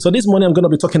So this morning I'm going to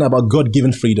be talking about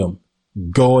God-given freedom.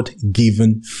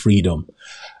 God-given freedom.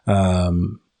 I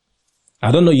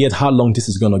don't know yet how long this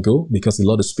is going to go because the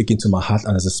Lord is speaking to my heart,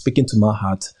 and as it's speaking to my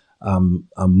heart, I'm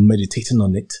meditating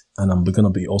on it, and I'm going to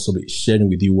be also be sharing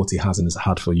with you what He has in His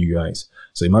heart for you guys.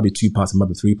 So it might be 2 parts, it might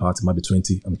be 3 parts, it might be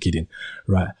 20. I'm kidding,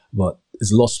 right? But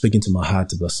it's the Lord speaking to my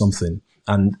heart about something,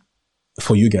 and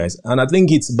for you guys. And I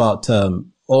think it's about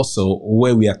also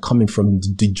where we are coming from,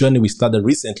 the journey we started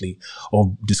recently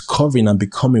of discovering and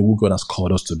becoming who God has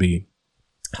called us to be.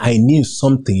 I knew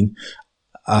something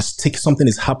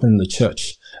is happening in the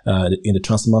church, in the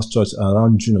Transformers Church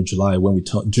around June or July when we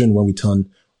turned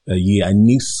a year. I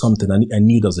knew something. I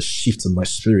knew there was a shift in my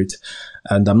spirit,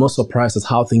 and I'm not surprised at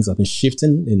how things have been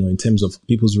shifting, in terms of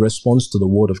people's response to the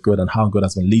Word of God and how God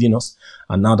has been leading us.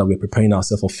 And now that we're preparing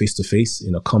ourselves for face to face,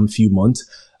 come few months,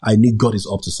 I knew God is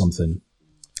up to something.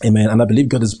 Amen. And I believe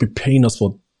God is preparing us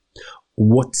for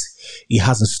what He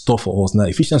has in store for us. Now,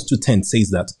 Ephesians 2:10 says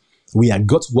that we are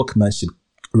God's workmanship,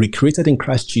 recreated in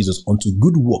Christ Jesus unto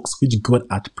good works, which God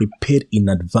had prepared in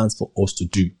advance for us to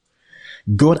do.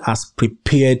 God has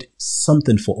prepared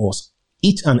something for us.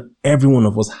 Each and every one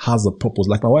of us has a purpose.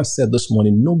 Like my wife said this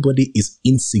morning, nobody is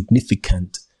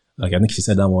insignificant. Like I think she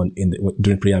said that one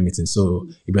during prayer meeting. So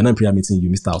if you're not in prayer meeting,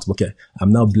 you missed out. Okay, I'm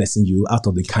now blessing you out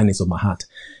of the kindness of my heart.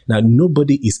 Now,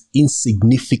 nobody is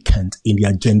insignificant in the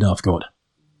agenda of God.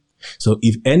 So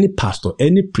if any pastor,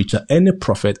 any preacher, any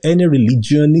prophet, any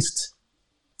religionists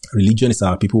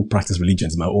are people who practice religion.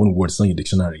 It's my own word. It's not your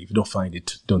dictionary. If you don't find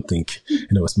it, don't think.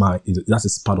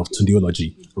 That's part of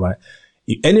theology, right?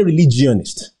 If any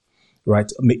religionist,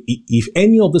 right? If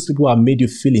any of those people have made you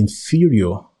feel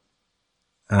inferior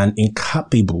and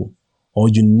incapable, or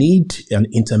you need an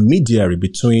intermediary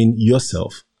between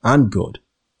yourself and God,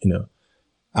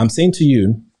 I'm saying to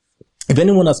you, if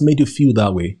anyone has made you feel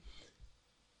that way,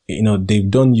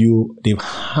 they've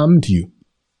harmed you.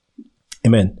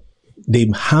 Amen.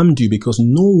 They've harmed you because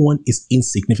no one is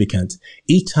insignificant.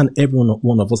 Each and every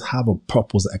one of us have a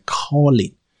purpose, a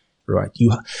calling, right?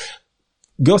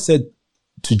 God said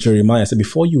to Jeremiah, said,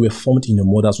 before you were formed in your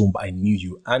mother's womb, I knew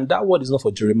you. And that word is not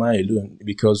for Jeremiah alone,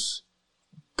 because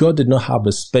God did not have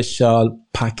a special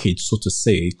package, so to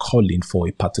say, calling for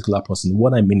a particular person.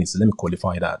 What I mean is, let me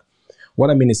qualify that. What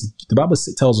I mean is, the Bible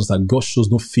tells us that God shows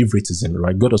no favoritism,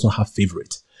 right? God does not have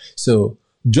favorite. So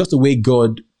just the way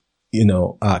God,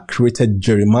 created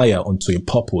Jeremiah unto a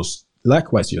purpose,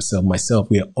 likewise yourself, myself,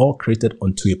 we are all created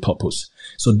unto a purpose.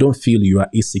 So don't feel you are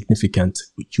insignificant.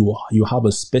 You have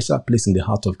a special place in the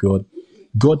heart of God.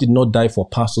 God did not die for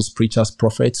pastors, preachers,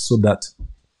 prophets, so that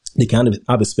they can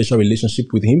have a special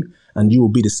relationship with Him and you will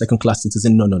be the second-class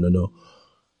citizen. No.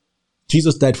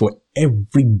 Jesus died for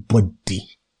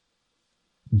everybody.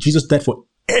 Jesus died for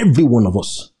every one of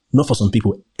us, not for some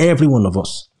people, every one of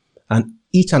us. And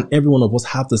each and every one of us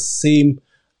have the same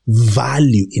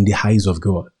value in the eyes of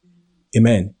God.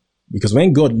 Amen. Because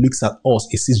when God looks at us,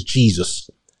 He sees Jesus.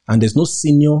 And there's no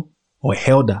senior or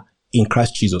elder in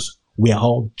Christ Jesus. We are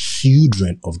all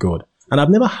children of God. And I've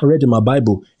never read in my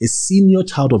Bible a senior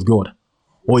child of God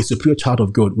or a superior child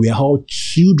of God. We are all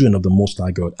children of the Most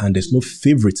High God. And there's no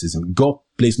favoritism. God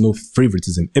plays no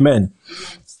favoritism. Amen.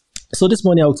 So this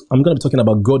morning, I'm going to be talking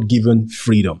about God-given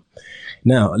freedom.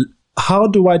 Now, how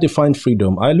do I define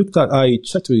freedom? I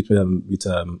checked with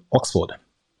Oxford.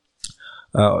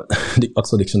 The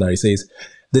Oxford Dictionary says,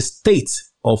 the state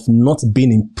of not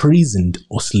being imprisoned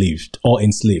or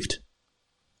enslaved.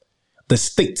 The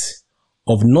state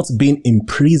of not being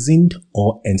imprisoned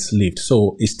or enslaved.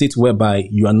 So a state whereby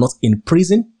you are not in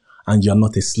prison and you are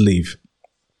not a slave.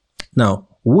 Now,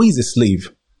 who is a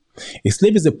slave? A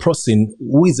slave is a person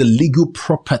who is a legal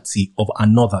property of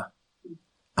another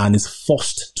and is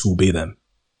forced to obey them.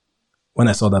 When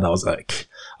I saw that, I was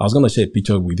going to share a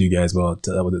picture with you guys, but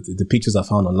the pictures I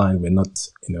found online were not,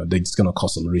 they're just going to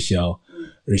cause some racial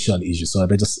issues. So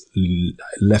I just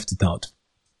left it out.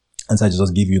 And so I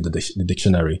just give you the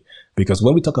dictionary. Because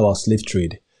when we talk about slave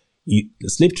trade, the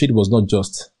slave trade was not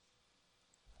just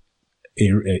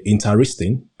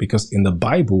interesting, because in the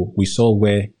Bible, we saw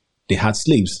where they had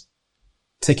slaves,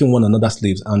 taking one another's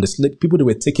slaves. And the people that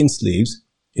were taking slaves,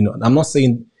 I'm not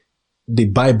saying the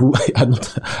Bible,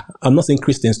 I'm not saying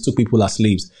Christians took people as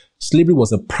slaves. Slavery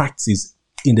was a practice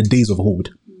in the days of old,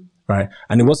 right?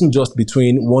 And it wasn't just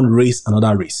between one race and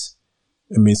another race.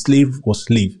 I mean, slave was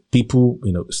slave. People,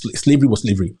 slavery was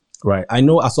slavery, right? I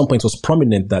know at some point it was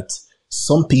prominent that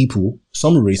some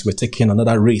race were taking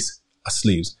another race as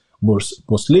slaves.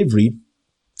 But slavery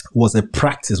was a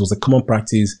common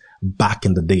practice back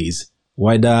in the days,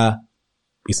 whether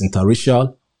it's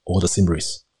interracial or the same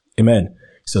race. Amen.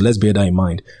 So let's bear that in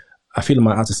mind. I feel in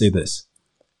my heart to say this.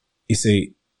 You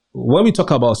see, when we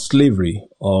talk about slavery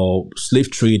or slave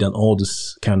trade and all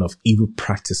this kind of evil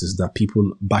practices that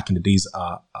people back in the days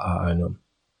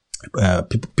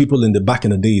people in the back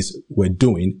in the days were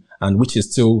doing, and which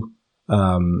is still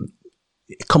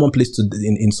commonplace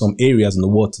in some areas in the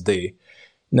world today.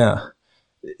 Now,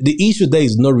 the issue there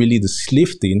is not really the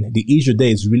slave thing. The issue there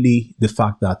is really the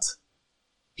fact that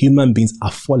human beings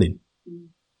are fallen.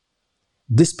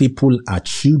 These people are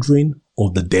children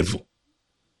of the devil.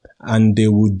 And they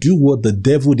will do what the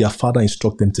devil, their father,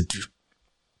 instruct them to do.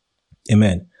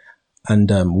 Amen. And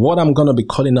what I'm going to be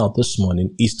calling out this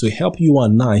morning is to help you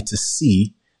and I to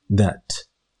see that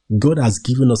God has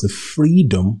given us a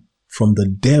freedom from the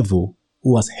devil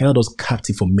who has held us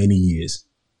captive for many years.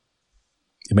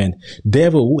 Amen.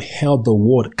 Devil who held the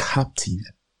world captive.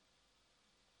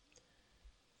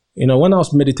 You know, when I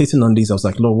was meditating on this, I was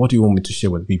like, Lord, what do you want me to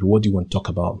share with people? What do you want to talk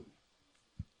about?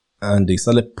 And they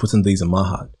started putting these in my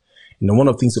heart. You know, one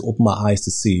of the things that opened my eyes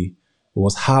to see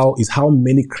was how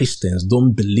many Christians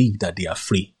don't believe that they are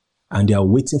free. And they are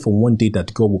waiting for one day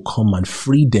that God will come and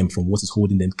free them from what is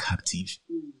holding them captive.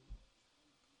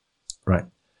 Right.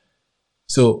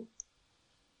 So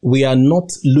we are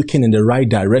not looking in the right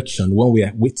direction when we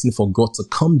are waiting for God to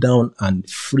come down and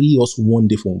free us one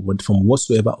day from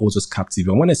whatsoever holds us captive.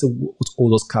 And when I say what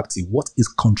holds us captive, what is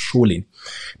controlling?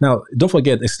 Now, don't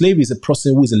forget, a slave is a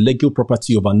person who is a legal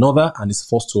property of another and is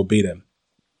forced to obey them.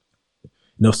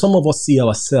 Now, some of us see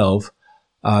ourselves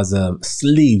as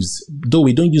slaves, though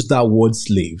we don't use that word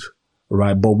slave,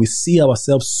 right? But we see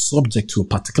ourselves subject to a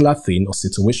particular thing or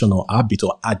situation or habit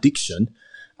or addiction.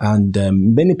 And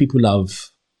many people have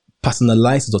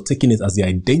personalized it or taken it as the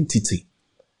identity.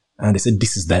 And they say,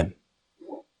 this is them.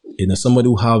 You know, somebody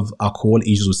who have alcohol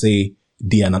issues will say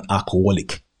they are an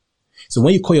alcoholic. So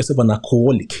when you call yourself an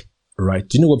alcoholic, right?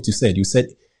 Do you know what you said? You said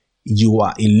you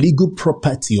are a legal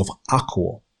property of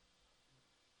alcohol.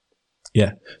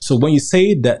 Yeah. So when you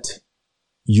say that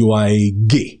you are a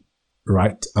gay,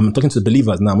 right? I'm talking to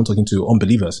believers now. I'm not talking to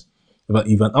unbelievers. But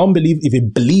if a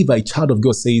believer, a child of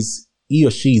God says he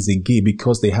or she is a gay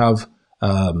because they have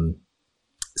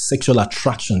sexual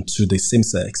attraction to the same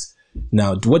sex.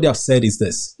 Now, what they have said is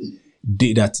this,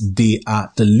 that they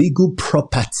are the legal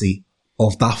property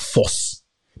of that force.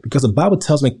 Because the Bible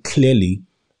tells me clearly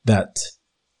that,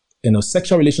 you know,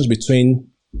 sexual relations between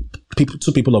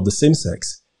two people of the same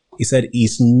sex, he said,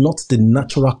 is not the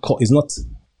natural, is not,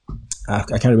 I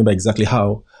can't remember exactly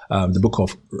how the book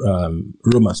of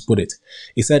Romans put it.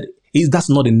 He said, that's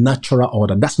not a natural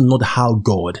order. That's not how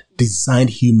God designed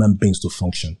human beings to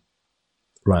function.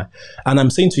 Right? And I'm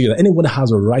saying to you that anyone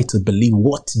has a right to believe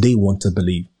what they want to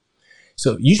believe.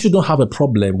 So you should not have a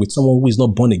problem with someone who is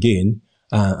not born again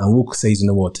and who says, you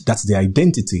know what, that's their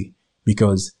identity.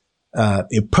 Because a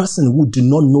person who do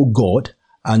not know God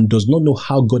and does not know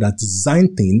how God has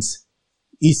designed things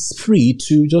is free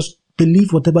to just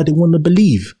believe whatever they want to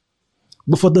believe.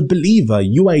 But for the believer,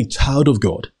 you are a child of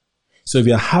God. So if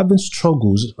you're having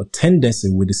struggles or tendency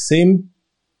with the same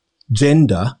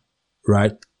gender,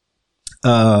 right,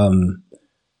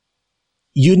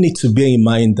 you need to bear in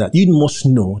mind that you must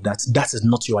know that that is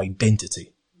not your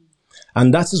identity.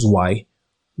 And that is why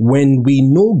when we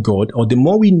know God, or the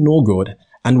more we know God,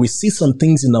 and we see some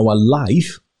things in our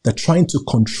life that are trying to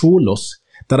control us,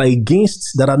 that are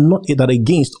against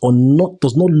or not,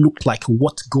 does not look like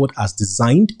what God has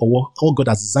designed or how God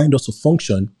has designed us to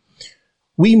function,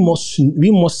 we must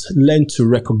learn to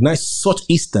recognize such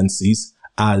instances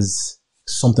as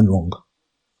something wrong,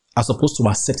 as opposed to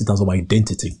accept it as our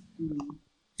identity.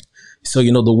 So,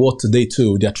 you know, the world today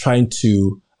too, they're trying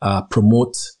to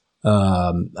promote,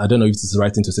 I don't know if this is the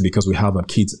right thing to say because we have our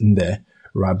kids in there,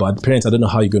 right? But parents, I don't know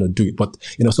how you're going to do it. But,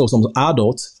 you know, so some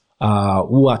adults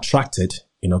who are attracted,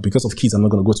 you know, because of kids, I'm not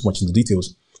going to go too much into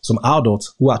details. Some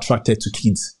adults who are attracted to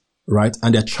kids, right?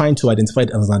 And they're trying to identify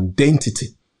it as an identity,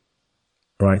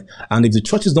 right? And if the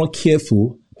church is not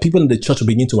careful, people in the church will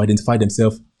begin to identify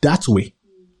themselves that way.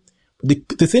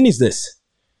 The thing is this,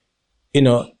 you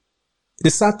know, the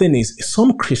sad thing is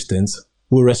some Christians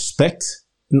will they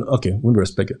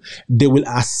will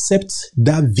accept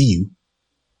that view.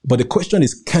 But the question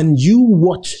is, can you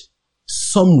watch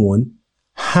someone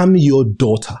harm your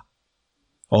daughter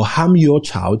or harm your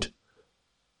child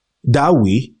that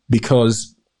way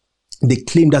because they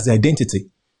claim that's their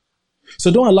identity? So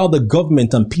don't allow the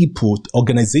government and people,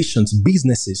 organizations,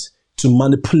 businesses to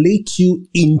manipulate you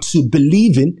into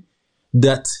believing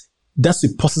that that's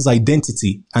a person's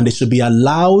identity and they should be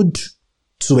allowed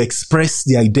to express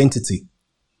their identity.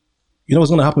 You know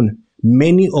what's going to happen?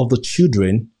 Many of the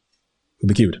children will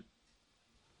be killed.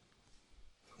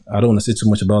 I don't want to say too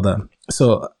much about that.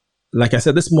 So, like I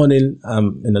said this morning,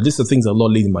 these are things that the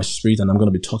Lord laid in my spirit, and I'm going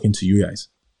to be talking to you guys.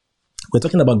 We're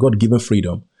talking about God-given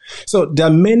freedom. So there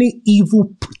are many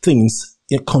evil things,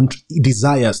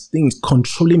 desires, things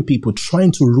controlling people,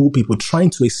 trying to rule people,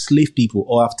 trying to enslave people,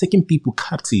 or have taken people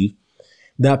captive.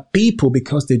 There are people,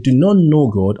 because they do not know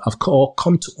God, have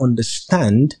come to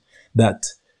understand that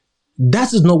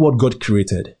that is not what God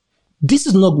created. This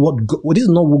is not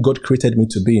what God created me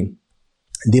to be.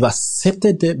 They've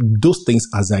accepted those things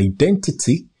as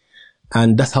identity,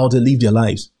 and that's how they live their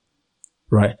lives.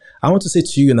 Right? I want to say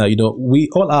to you now, we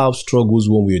all have struggles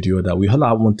one way or the other. We all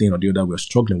have one thing or the other we're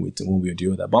struggling with one way or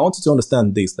the other. But I want you to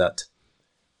understand this, that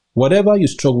whatever you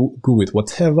struggle with,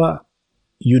 whatever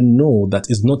you know that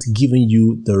is not giving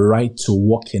you the right to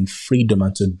walk in freedom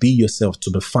and to be yourself,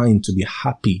 to be fine, to be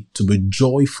happy, to be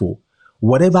joyful,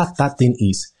 whatever that thing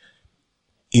is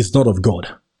not of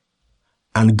God.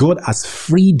 And God has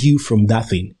freed you from that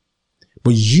thing.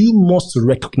 But you must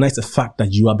recognize the fact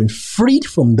that you have been freed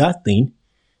from that thing,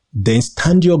 then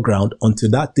stand your ground until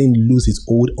that thing loses its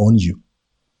hold on you.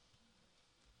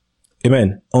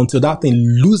 Amen. Until that thing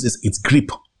loses its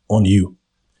grip on you.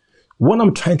 What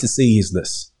I'm trying to say is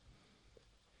this.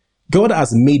 God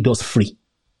has made us free.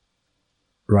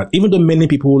 Right? Even though many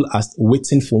people are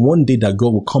waiting for one day that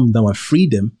God will come down and free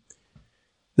them,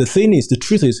 the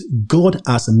truth is, God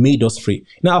has made us free.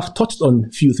 Now, I've touched on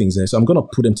a few things there, so I'm going to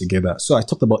put them together. So I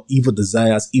talked about evil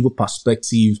desires, evil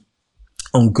perspective,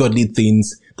 ungodly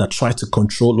things that try to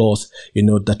control us,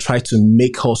 that try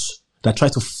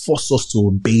to force us to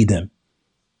obey them.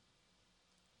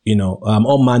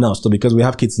 All manner of stuff, because we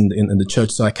have kids in the church,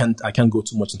 so I can't go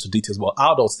too much into details. But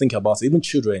adults think about it, even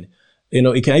children.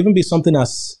 It can even be something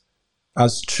as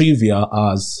trivial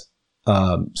as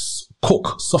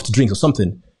Coke, soft drinks or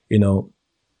something,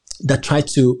 that try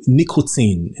to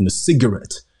nicotine in a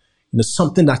cigarette,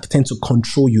 something that tends to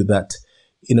control you, that,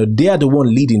 they are the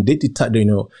one leading,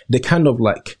 they kind of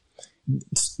like,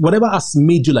 whatever has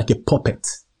made you like a puppet,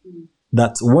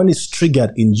 that when it's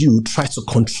triggered in you, tries to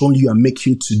control you and make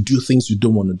you to do things you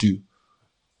don't want to do.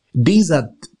 These are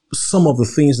some of the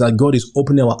things that God is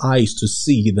opening our eyes to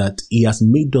see, that He has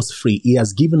made us free. He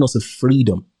has given us a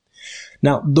freedom.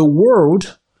 Now, the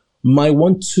world might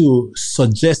want to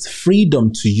suggest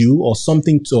freedom to you, or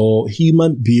something to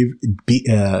human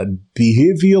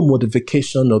behavior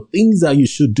modification, or things that you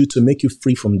should do to make you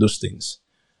free from those things.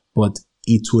 But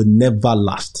it will never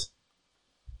last.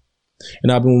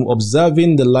 And I've been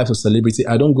observing the life of celebrity.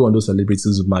 I don't go on those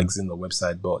celebrities' magazine or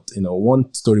website, but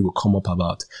one story will come up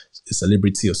about a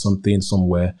celebrity or something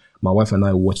somewhere. My wife and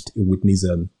I watched Whitney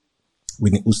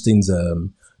Houston's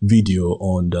video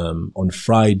on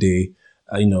Friday.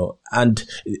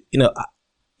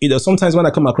 Sometimes when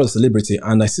I come across a celebrity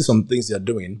and I see some things they're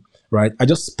doing, right, I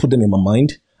just put them in my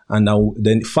mind. And now,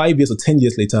 then 5 years or 10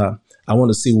 years later, I want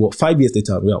to see what 5 years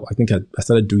later. Well, I think I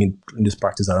started doing this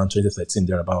practice around 2013,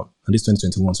 thereabout, and this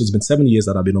 2021. So it's been 7 years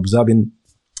that I've been observing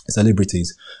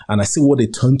celebrities, and I see what they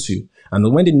turn to.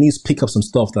 And when the news pick up some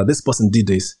stuff that this person did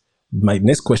this, my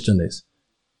next question is,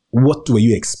 what were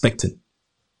you expecting?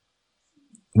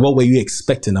 What were you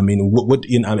expecting? I mean,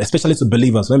 especially to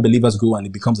believers, when believers go and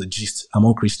it becomes a gist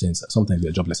among Christians, sometimes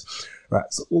they're jobless, right?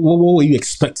 So what were you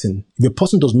expecting? If a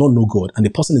person does not know God and the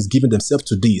person is giving themselves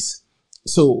to this,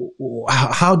 so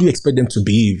how do you expect them to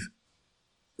behave?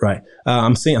 Right?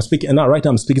 I'm speaking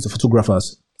to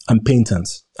photographers and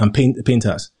painters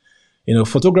painters.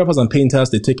 Photographers and painters,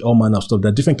 they take all manner of stuff.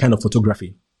 They're different kind of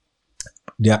photography.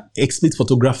 They are explicit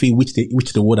photography, which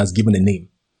the world has given a name.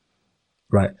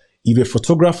 Right? If you're a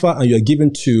photographer and you're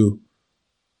given to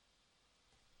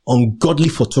ungodly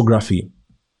photography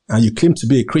and you claim to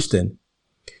be a Christian,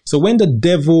 so when the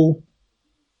devil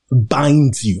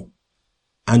binds you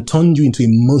and turns you into a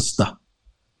monster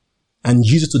and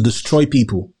uses it to destroy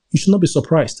people, you should not be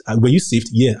surprised. Were you saved?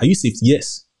 Yeah. Are you saved?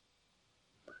 Yes.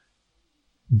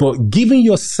 But giving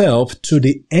yourself to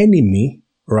the enemy,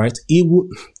 right, it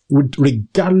would,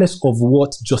 regardless of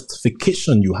what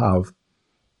justification you have,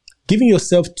 giving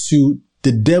yourself to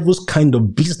the devil's kind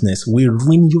of business will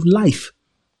ruin your life.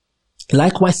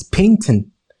 Likewise,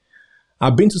 painting.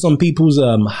 I've been to some people's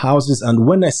houses, and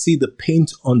when I see the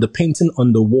painting on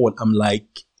the wall, I'm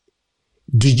like,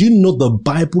 do you know the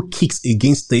Bible kicks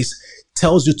against this,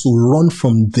 tells you to run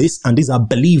from this, and these are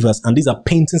believers, and these are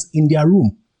paintings in their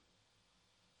room.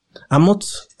 I'm not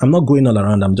going all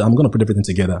around. I'm going to put everything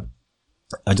together.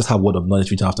 I just have word of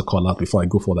knowledge which I have to call out before I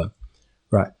go further.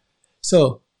 Right.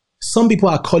 So some people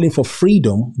are calling for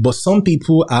freedom, but some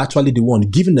people are actually the one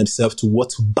giving themselves to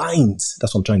what binds.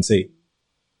 That's what I'm trying to say.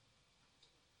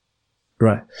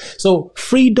 Right. So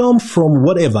freedom from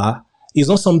whatever is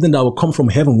not something that will come from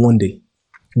heaven one day.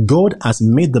 God has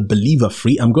made the believer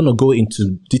free. I'm going to go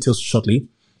into details shortly.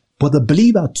 But the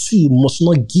believer too must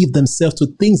not give themselves to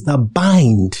things that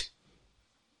bind.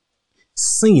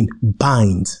 Sin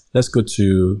binds. Let's go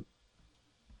to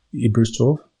Hebrews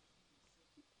 12.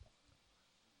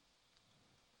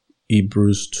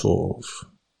 Hebrews 12.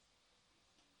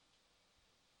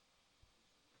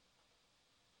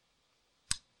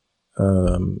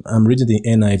 I'm reading the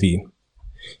NIV.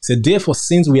 It said, therefore,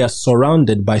 since we are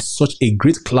surrounded by such a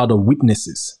great cloud of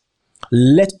witnesses,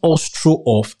 let us throw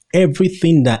off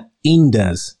everything that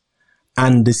hinders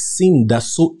and the sin that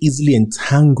so easily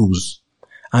entangles,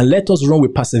 and let us run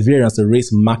with perseverance the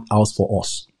race marked out for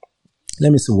us.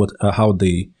 Let me see how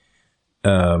the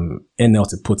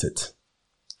NLT put it.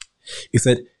 It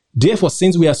said, therefore,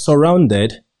 since we are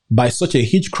surrounded by such a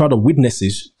huge crowd of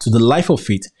witnesses to the life of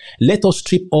faith, let us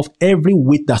strip off every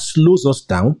weight that slows us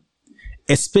down,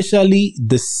 especially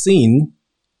the sin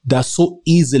that so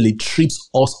easily trips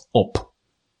us up.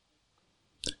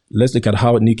 Let's look at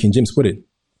how New King James put it.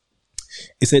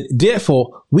 It said,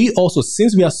 therefore, we also,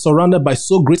 since we are surrounded by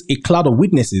so great a cloud of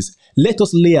witnesses, let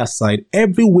us lay aside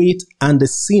every weight and the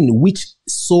sin which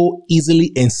so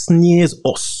easily ensnares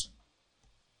us,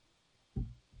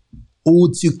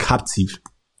 holds you captive.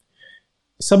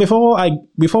 So before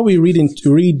we read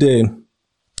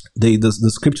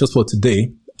the scriptures for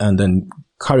today and then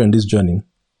carry on this journey,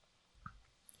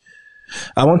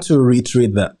 I want to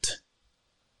reiterate that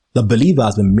the believer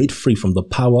has been made free from the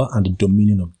power and the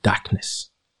dominion of darkness.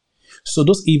 So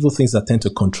those evil things that tend to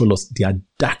control us, they are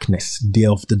darkness. They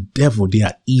are of the devil. They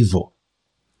are evil.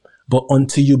 But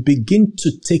until you begin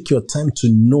to take your time to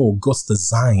know God's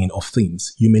design of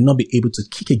things, you may not be able to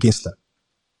kick against them.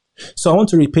 So I want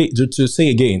to say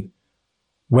again,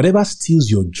 whatever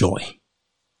steals your joy,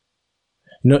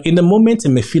 in the moment it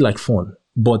may feel like fun,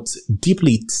 but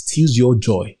deeply it steals your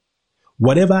joy.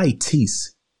 Whatever it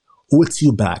is, holds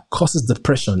you back, causes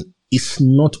depression, is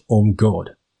not on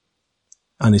God.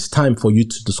 And it's time for you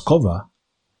to discover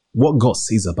what God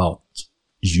says about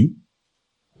you,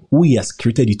 who He has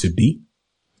created you to be,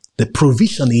 the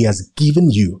provision He has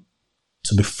given you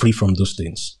to be free from those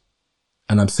things.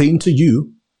 And I'm saying to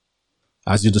you,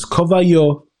 as you discover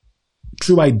your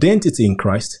true identity in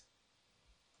Christ,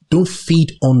 don't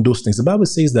feed on those things. The Bible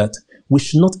says that we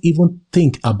should not even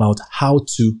think about how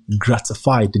to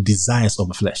gratify the desires of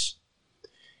the flesh.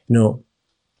 I'm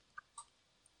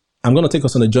going to take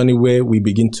us on a journey where we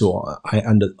begin to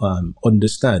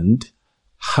understand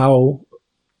how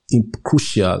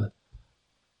crucial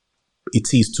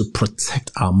it is to protect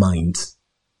our minds.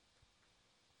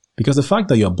 Because the fact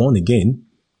that you are born again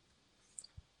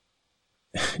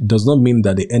does not mean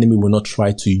that the enemy will not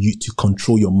try to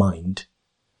control your mind.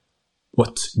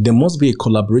 But there must be a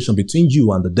collaboration between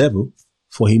you and the devil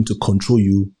for him to control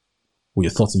you with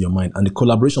your thoughts in your mind. And the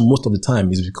collaboration most of the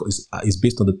time is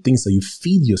based on the things that you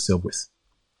feed yourself with.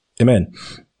 Amen.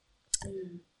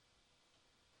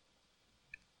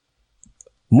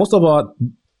 Most of our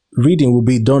reading will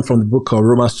be done from the book of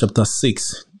Romans chapter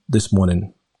 6 this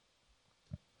morning.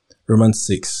 Romans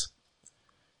 6.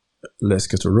 Let's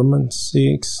get to Romans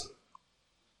 6.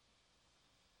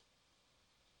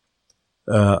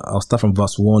 I'll start from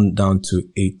verse 1 down to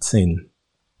 18.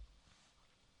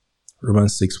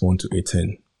 Romans 6, 1 to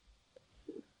 18.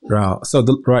 So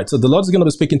the Lord is going to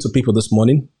be speaking to people this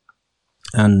morning.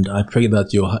 And I pray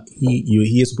that your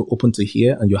ears will be open to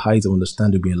hear and your eyes of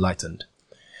understanding will be enlightened.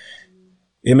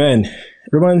 Amen.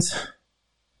 Romans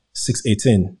 6,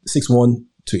 1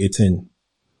 to 18.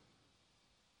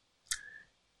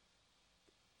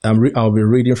 I'll be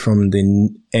reading from the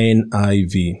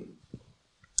NIV.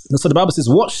 So the Bible says,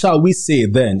 what shall we say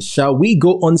then? Shall we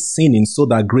go on sinning so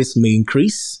that grace may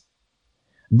increase?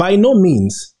 By no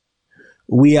means.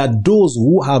 We are those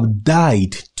who have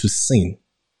died to sin.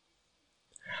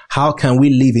 How can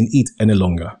we live in it any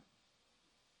longer?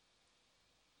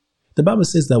 The Bible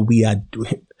says that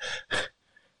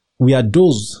we are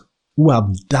those who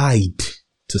have died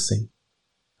to sin.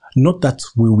 Not that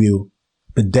we will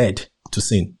be dead to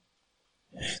sin.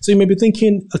 So you may be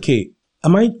thinking, okay,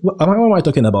 why am I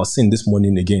talking about sin this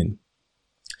morning again?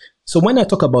 So when I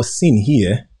talk about sin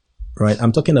here, right,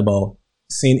 I'm talking about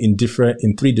sin in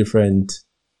three different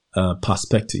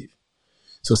perspectives.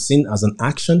 So sin as an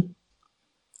action,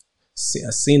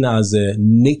 sin as a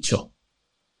nature,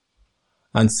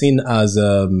 and sin as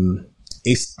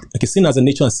sin as a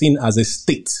nature and sin as a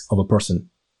state of a person.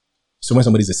 So when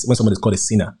somebody is called a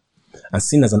sinner, and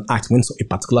sin as an act when a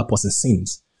particular person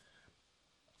sins.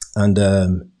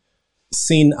 And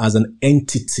sin as an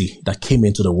entity that came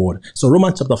into the world. So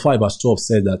Romans chapter 5 verse 12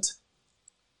 said that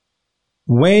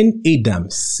when Adam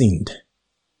sinned,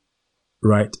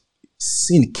 right,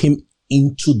 sin came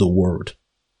into the world.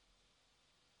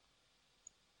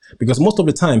 Because most of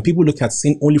the time, people look at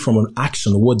sin only from an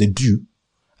action, what they do.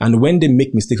 And when they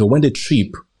make mistakes or when they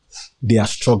trip, they are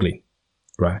struggling,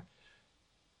 right?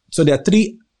 So there are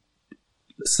three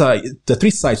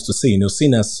sides to sin.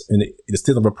 Sin as in the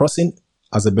state of a person.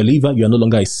 As a believer, you are no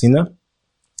longer a sinner.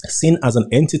 Sin as an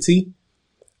entity.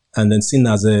 And then sin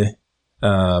as a...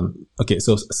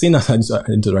 so sin as... I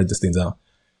need to write these things down.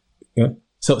 Yeah?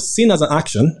 So sin as an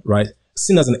action, right?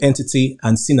 Sin as an entity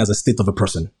and sin as a state of a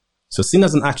person. So sin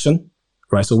as an action,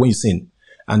 right? So when you sin,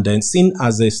 and then sin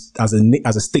as a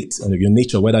state of your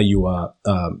nature, whether you are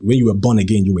when you were born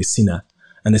again, you were a sinner,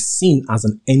 and a sin as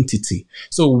an entity.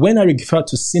 So when I refer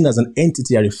to sin as an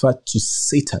entity, I refer to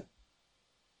Satan.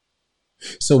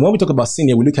 So when we talk about sin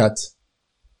here, we look at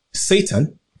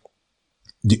Satan,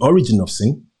 the origin of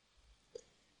sin,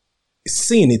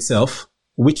 sin itself,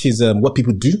 which is what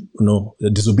people do,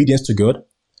 disobedience to God.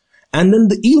 And then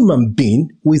the human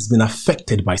being who has been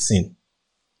affected by sin.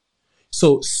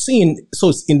 So in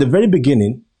the very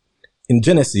beginning, in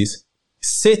Genesis,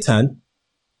 Satan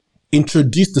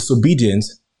introduced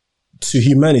disobedience to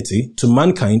humanity, to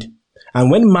mankind.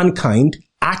 And when mankind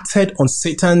acted on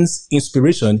Satan's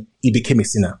inspiration, he became a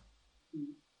sinner.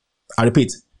 I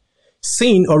repeat,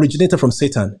 sin originated from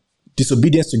Satan,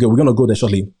 disobedience to God. We're going to go there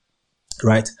shortly,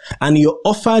 right? And he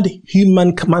offered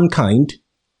mankind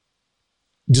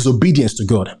disobedience to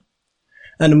God.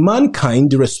 And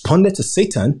mankind responded to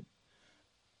Satan,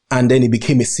 and then he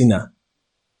became a sinner.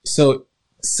 So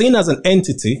sin as an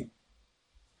entity,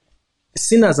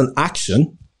 sin as an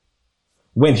action,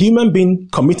 when human being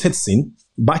committed sin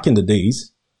back in the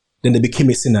days, then they became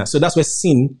a sinner. So that's where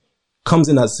sin comes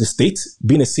in as a state,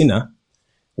 being a sinner.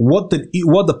 What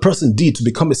the person did to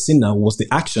become a sinner was the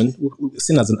action,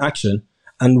 sin as an action.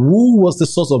 And who was the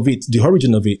source of it, the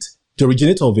origin of it, the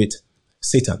originator of it?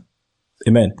 Satan.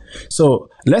 Amen. So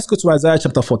let's go to Isaiah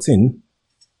chapter 14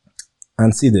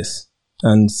 and see this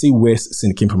and see where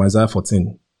sin came from. Isaiah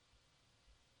 14.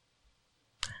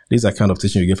 These are kind of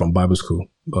teaching you get from Bible school,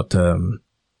 but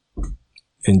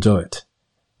enjoy it.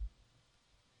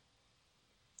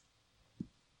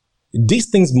 These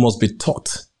things must be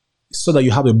taught so that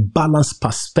you have a balanced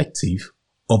perspective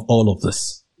of all of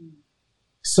this.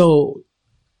 So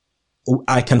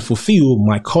I can fulfill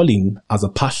my calling as a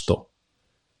pastor.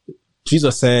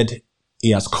 Jesus said, he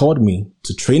has called me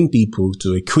to train people,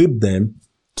 to equip them,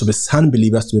 to be sound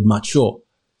believers, to be mature,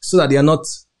 so that they are not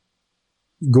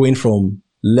going from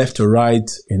left to right,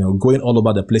 going all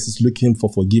over the places, looking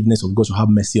for forgiveness of God to have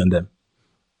mercy on them.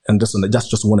 And that's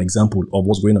just one example of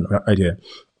what's going on right here.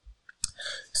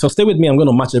 So stay with me. I'm going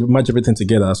to match everything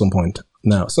together at some point.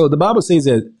 Now, so the Bible says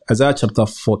that Isaiah chapter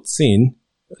 14,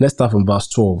 let's start from verse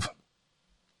 12.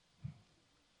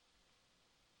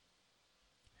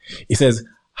 It says,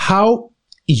 how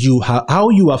you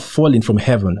have fallen from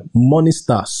heaven, morning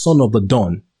star, son of the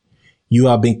dawn. You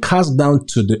have been cast down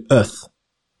to the earth.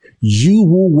 You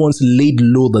who once laid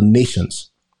low the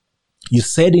nations. You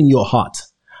said in your heart,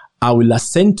 I will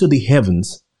ascend to the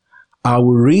heavens. I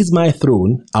will raise my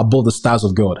throne above the stars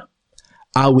of God.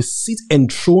 I will sit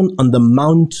enthroned on the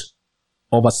mount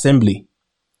of assembly,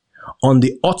 on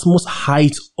the utmost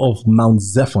height of Mount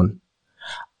Zephon.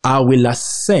 I will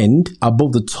ascend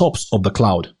above the tops of the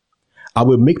cloud. I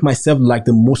will make myself like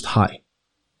the Most High.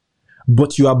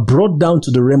 But you are brought down to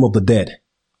the realm of the dead,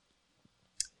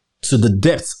 to the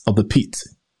depths of the pit.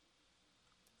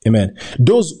 Amen.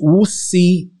 Those who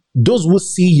see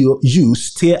you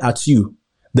stare at you.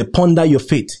 They ponder your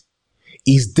fate.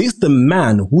 Is this the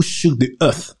man who shook the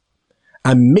earth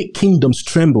and made kingdoms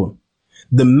tremble?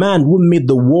 The man who made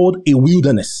the world a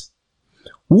wilderness,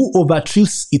 who overthrew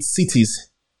its cities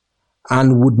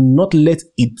and would not let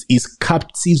its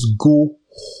captives go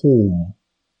home.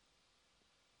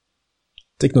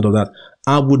 Take note of that.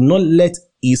 I would not let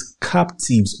his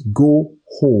captives go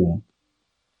home.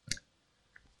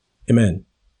 Amen.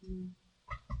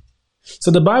 So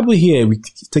the Bible here, we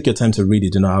take your time to read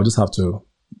it. I'll just have to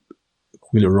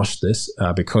really rush this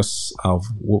because of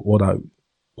what I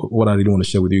really want to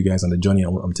share with you guys and the journey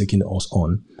I'm taking us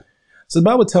on. So the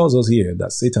Bible tells us here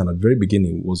that Satan at the very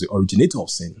beginning was the originator of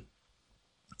sin.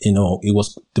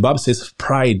 The Bible says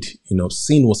pride,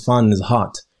 sin was found in his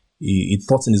heart. He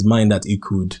thought in his mind that he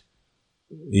could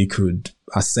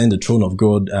ascend the throne of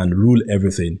God and rule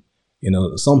everything.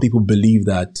 Some people believe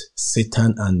that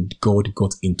Satan and God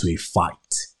got into a fight.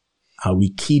 Are we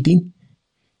kidding?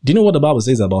 Do you know what the Bible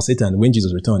says about Satan when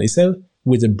Jesus returned? It said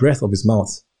with the breath of his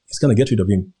mouth, he's going to get rid of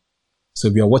him. So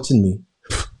if you're watching me,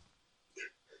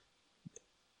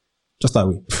 just that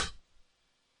way,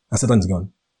 and Satan is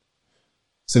gone.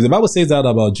 So the Bible says that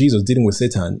about Jesus dealing with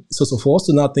Satan. So for us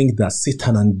to now think that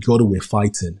Satan and God were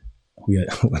fighting, we're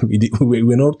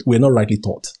not rightly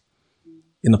taught.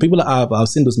 People I've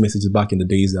seen those messages back in the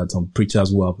days that some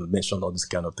preachers who have mentioned all this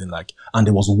kind of thing, like, and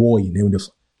there was war in heaven.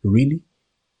 Really?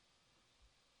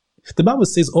 The Bible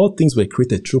says all things were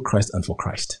created through Christ and for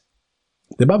Christ.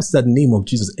 The Bible says that in the name of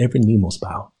Jesus, every knee must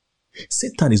bow.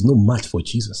 Satan is no match for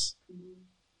Jesus.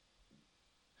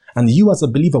 And you as a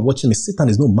believer watching me, Satan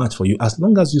is no match for you. As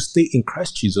long as you stay in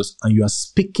Christ Jesus and you are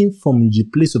speaking from the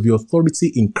place of your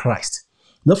authority in Christ,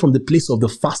 not from the place of the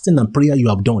fasting and prayer you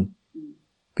have done.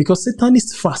 Because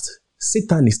Satanists fast,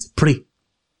 Satanists pray.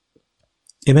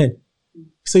 Amen.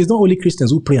 So it's not only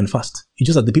Christians who pray and fast. It's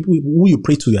just that the people who you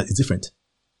pray to is different.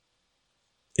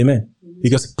 Amen.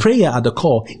 Because prayer at the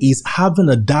core is having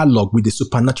a dialogue with the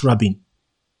supernatural being.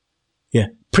 Yeah.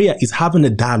 Prayer is having a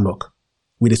dialogue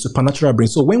with the supernatural being.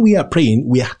 So when we are praying,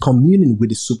 we are communing with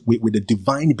the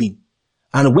divine being.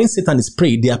 And when Satan is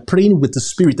praying, they are praying with the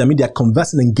spirit. They are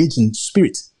conversing, engaging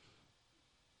spirit.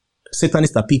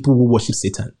 Satanists are people who worship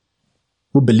Satan,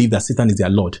 who believe that Satan is their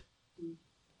Lord.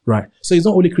 Right? So it's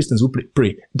not only Christians who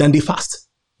pray. Then they fast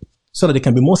so that they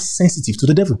can be more sensitive to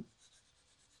the devil.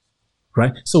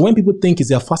 Right? So when people think it's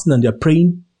their fasting and they're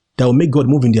praying that will make God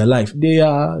move in their life, they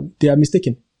are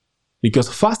mistaken. Because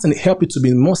fasting helps you to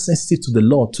be more sensitive to the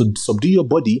Lord, to subdue your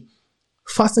body.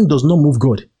 Fasting does not move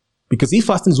God. Because if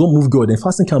fasting won't move God, then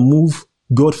fasting can move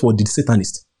God for the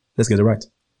Satanist. Let's get it right.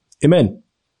 Amen.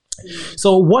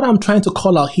 So what I'm trying to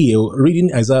call out here, reading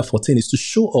Isaiah 14, is to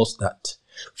show us that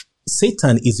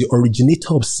Satan is the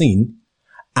originator of sin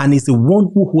and is the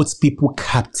one who holds people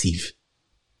captive.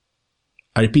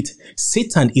 I repeat,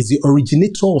 Satan is the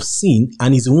originator of sin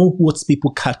and is the one who holds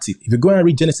people captive. If you go and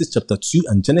read Genesis chapter 2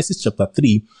 and Genesis chapter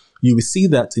 3, you will see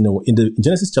that, in the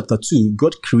Genesis chapter 2,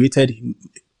 God created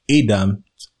Adam,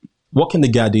 walk in the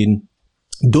garden,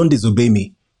 don't disobey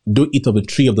me, don't eat of the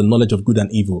tree of the knowledge of good and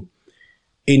evil.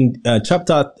 In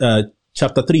chapter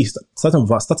 3, starting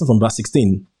from verse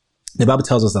 16, the Bible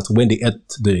tells us that when they ate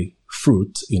the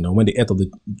fruit, when they ate of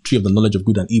the tree of the knowledge of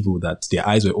good and evil, that their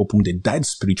eyes were opened, they died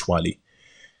spiritually.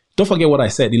 Don't forget what I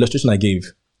said, the illustration I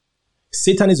gave.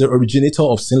 Satan is the originator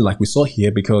of sin, like we saw here,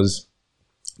 because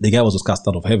the guy was just cast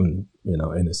out of heaven,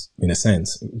 in a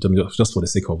sense, just for the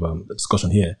sake of the discussion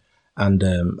here. And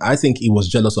I think he was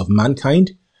jealous of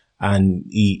mankind, and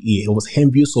he was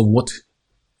envious of what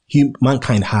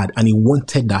mankind had, and he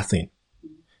wanted that thing.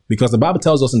 Because the Bible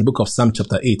tells us in the book of Psalm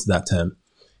chapter 8 that,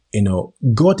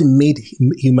 God made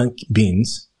human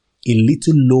beings a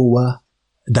little lower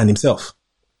than himself.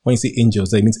 When you say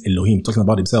angels, that means Elohim, talking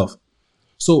about himself.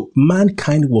 So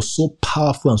mankind was so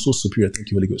powerful and so superior. Thank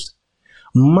you, Holy Ghost.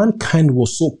 Mankind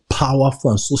was so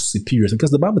powerful and so superior because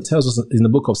the Bible tells us in the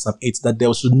book of Psalm 8 that there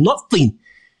was nothing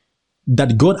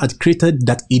that God had created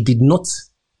that he did not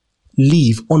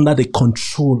leave under the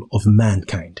control of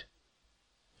mankind.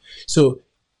 So,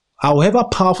 however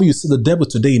powerful you see the devil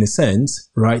today in a sense,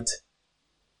 right?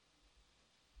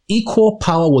 Equal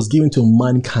power was given to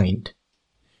mankind.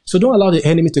 So don't allow the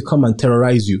enemy to come and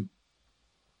terrorize you.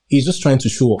 He's just trying to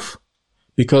show off.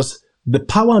 Because the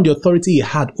power and the authority he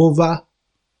had over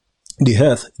the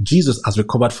earth, Jesus has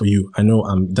recovered for you. I know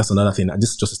that's another thing. This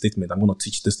is just a statement. I'm going to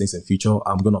teach these things in future.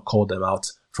 I'm going to call them out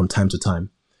from time to time.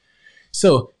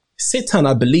 So Satan,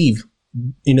 I believe,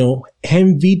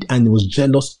 envied and was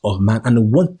jealous of man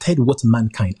and wanted what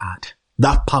mankind had.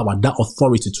 That power, that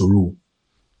authority to rule.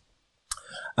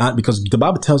 Because the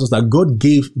Bible tells us that God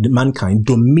gave mankind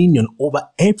dominion over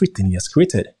everything he has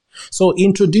created. So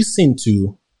introducing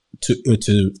to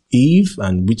Eve,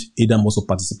 and which Adam also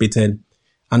participated,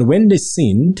 and when they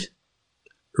sinned,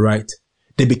 right,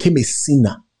 they became a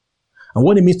sinner. And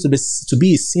what it means to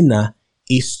be a sinner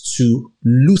is to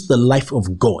lose the life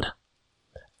of God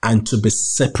and to be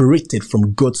separated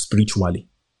from God spiritually.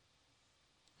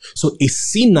 So a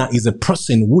sinner is a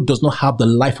person who does not have the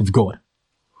life of God,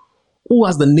 who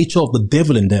has the nature of the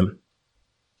devil in them,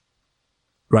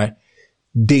 right?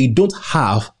 They don't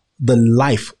have the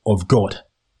life of God.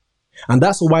 And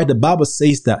that's why the Bible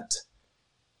says that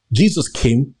Jesus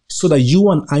came so that you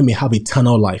and I may have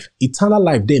eternal life. Eternal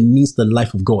life there means the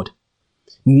life of God,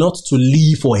 not to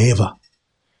live forever.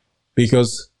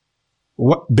 Because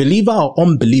believer or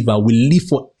unbeliever will live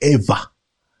forever.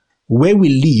 Where we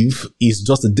live is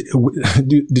just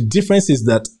the difference is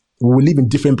that we live in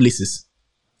different places.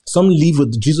 Some live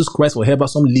with Jesus Christ forever,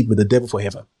 some live with the devil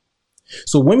forever.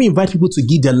 So when we invite people to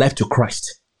give their life to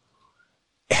Christ,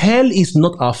 Hell is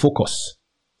not our focus.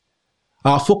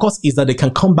 Our focus is that they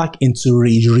can come back into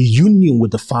reunion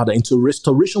with the Father, into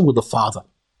restoration with the Father.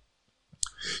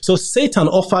 So Satan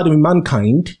offered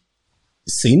mankind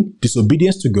sin,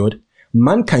 disobedience to God.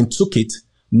 Mankind took it.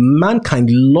 Mankind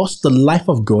lost the life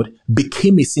of God,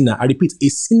 became a sinner. I repeat, a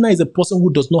sinner is a person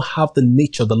who does not have the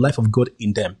nature, the life of God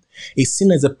in them. A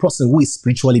sinner is a person who is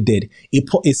spiritually dead.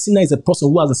 A sinner is a person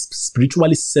who has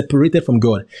spiritually separated from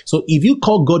God. So if you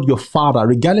call God your Father,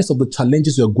 regardless of the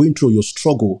challenges you're going through, your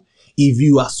struggle, if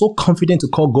you are so confident to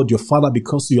call God your Father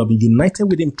because you have been united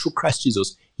with Him through Christ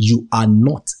Jesus, you are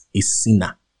not a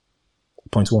sinner.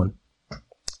 Point one.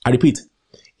 I repeat,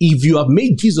 if you have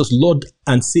made Jesus Lord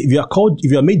and Savior,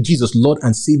 if you have made Jesus Lord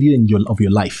and Savior of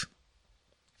your life,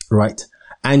 right,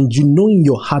 and you know in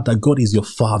your heart that God is your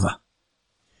Father,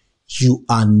 you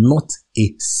are not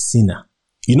a sinner.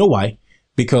 You know why?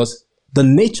 Because the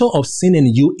nature of sin in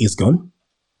you is gone.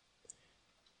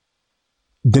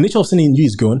 The nature of sin in you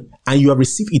is gone, and you have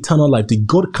received eternal life, the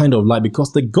God kind of life,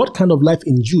 because the God kind of life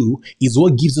in you is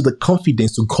what gives you the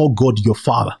confidence to call God your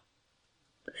Father.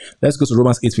 Let's go to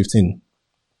Romans 8:15.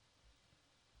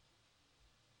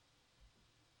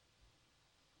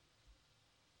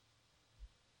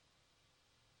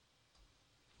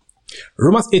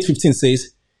 Romans 8:15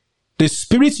 says, the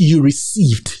Spirit you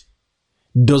received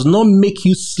does not make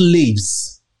you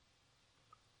slaves.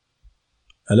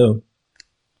 Hello.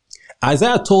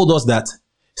 Isaiah told us that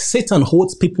Satan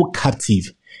holds people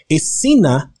captive. A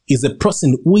sinner is a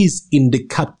person who is in the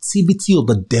captivity of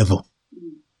the devil.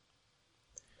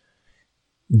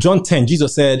 John 10,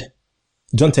 Jesus said,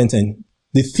 John 10:10,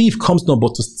 the thief comes not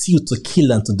but to steal, to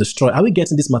kill, and to destroy. Are we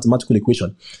getting this mathematical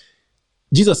equation?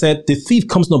 Jesus said, the thief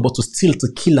comes not but to steal,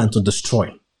 to kill, and to destroy.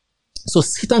 So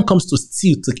Satan comes to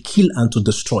steal, to kill, and to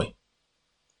destroy.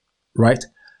 Right?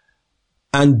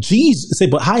 And Jesus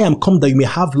said, but I am come that you may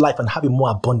have life and have it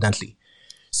more abundantly.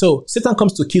 So Satan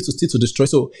comes to kill, to steal, to destroy.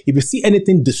 So if you see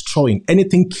anything destroying,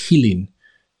 anything killing,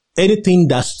 anything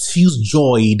that steals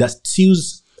joy, that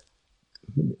steals,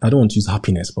 I don't want to use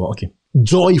happiness, but okay,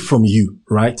 joy from you,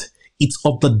 right? It's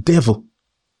of the devil.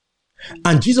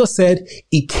 And Jesus said,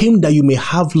 he came that you may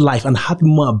have life and have it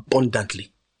more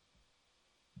abundantly.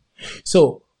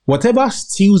 So whatever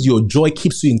steals your joy,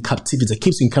 keeps you in captivity,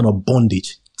 keeps you in kind of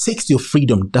bondage, takes your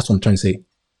freedom. That's what I'm trying to say.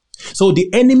 So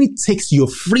the enemy takes your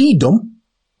freedom,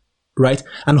 right,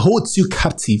 and holds you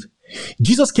captive.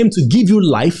 Jesus came to give you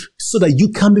life so that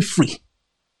you can be free.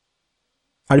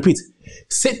 I repeat,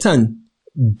 Satan,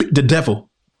 the devil,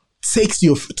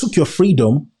 took your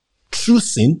freedom through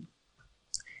sin.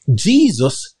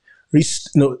 Jesus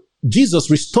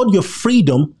restored your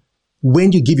freedom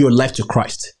when you give your life to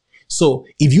Christ. So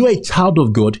if you are a child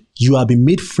of God, you have been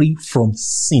made free from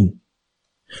sin.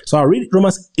 So I'll read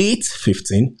Romans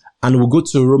 8:15 and we'll go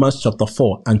to Romans chapter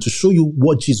 4 and to show you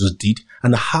what Jesus did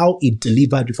and how he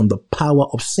delivered you from the power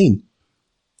of sin.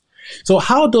 So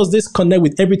how does this connect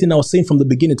with everything I was saying from the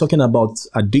beginning, talking about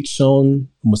addiction,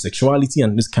 homosexuality,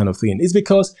 and this kind of thing? It's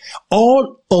because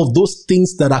all of those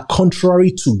things that are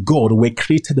contrary to God were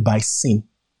created by sin.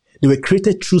 They were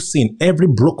created through sin. Every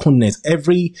brokenness,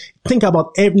 think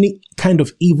about every kind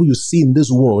of evil you see in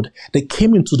this world, they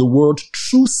came into the world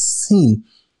through sin.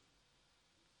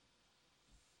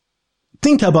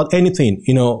 Think about anything,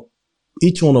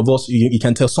 each one of us, you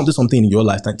can tell something in your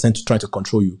life that tends to try to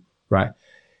control you, right?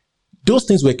 Those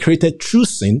things were created through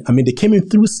sin. They came in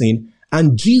through sin,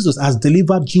 and Jesus has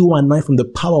delivered you and I from the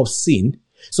power of sin.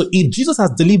 So if Jesus has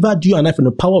delivered you and I from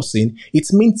the power of sin, it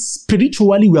means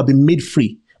spiritually we have been made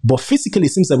free. But physically,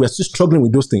 it seems that we are still struggling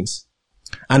with those things.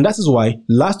 And that is why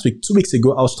last week, 2 weeks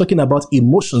ago, I was talking about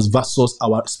emotions versus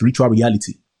our spiritual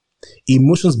reality.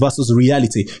 Emotions versus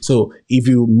reality. So if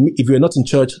you're not in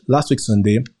church last week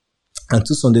Sunday and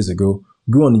 2 Sundays ago,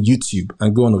 go on YouTube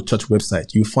and go on a church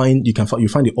website. You find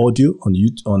the audio on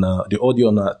YouTube,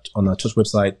 on a church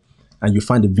website, and you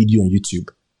find the video on YouTube.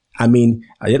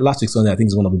 Last week Sunday, I think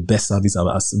it's one of the best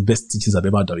services, best teachings I've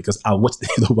ever done because I watched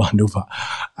it over and over.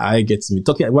 I get to me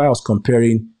talking while I was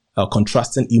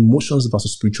contrasting emotions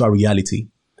versus spiritual reality.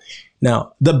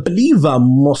 Now, the believer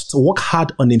must work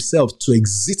hard on himself to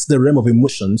exit the realm of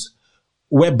emotions,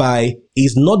 whereby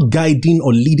he's not guiding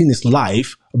or leading his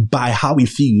life by how he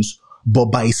feels,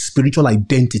 but by his spiritual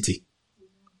identity.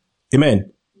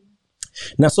 Amen.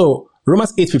 Now, so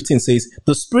Romans 8:15 says,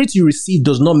 the spirit you receive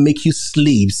does not make you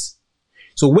slaves.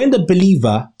 So when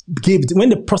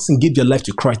the person gave their life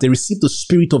to Christ, they received the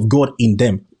Spirit of God in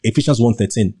them. Ephesians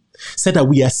 1:13 said that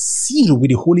we are sealed with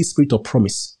the Holy Spirit of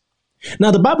promise.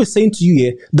 Now, the Bible is saying to you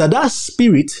here that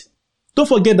Spirit Don't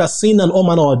forget that sin and all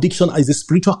manner of addiction is a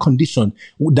spiritual condition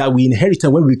that we inherited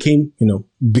when we came,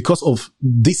 because of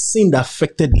this sin that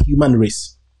affected the human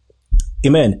race.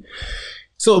 Amen.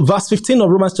 So verse 15 of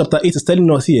Romans chapter 8 is telling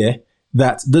us here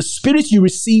that the spirit you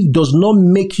receive does not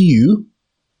make you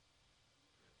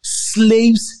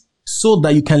slaves so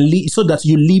that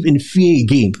you live in fear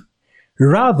again.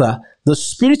 Rather, the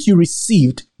spirit you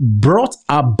received brought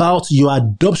about your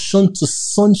adoption to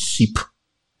sonship.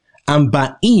 And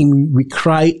by him, we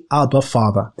cry, Abba,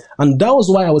 Father. And that was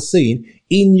why I was saying,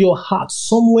 in your heart,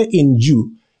 somewhere in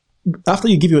you, after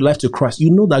you give your life to Christ, you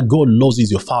know that God loves you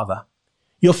as your Father.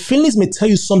 Your feelings may tell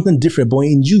you something different, but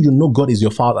in you, you know God is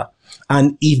your Father.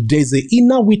 And if there's an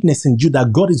inner witness in you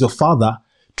that God is your Father,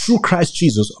 through Christ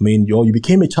Jesus, you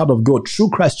became a child of God through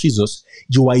Christ Jesus,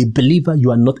 you are a believer,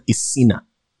 you are not a sinner.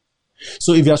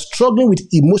 So if you are struggling with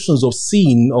emotions of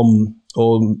sin,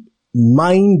 or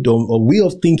mind or way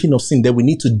of thinking of sin, then we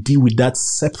need to deal with that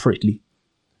separately.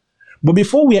 But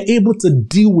before we are able to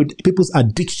deal with people's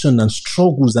addiction and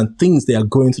struggles and things they are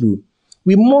going through,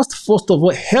 we must first of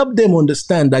all help them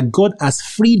understand that God has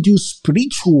freed you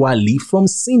spiritually from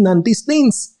sin and these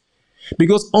things.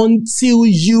 Because until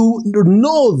you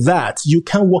know that, you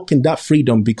can't walk in that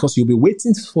freedom, because you'll be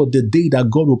waiting for the day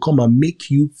that God will come and make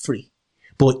you free.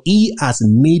 But He has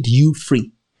made you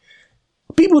free.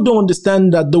 People don't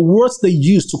understand that the words they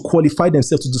use to qualify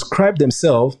themselves, to describe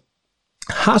themselves,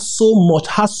 has so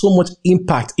much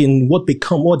impact in what they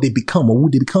become, or who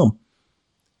they become.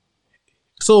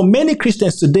 So many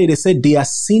Christians today, they say they are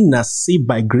sinners saved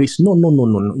by grace. No.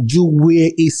 You were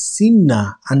a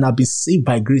sinner and have been saved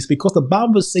by grace, because the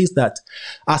Bible says that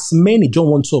as many, John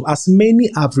 1:12, as many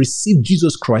have received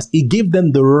Jesus Christ, He gave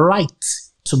them the right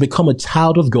to become a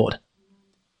child of God.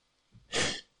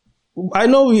 I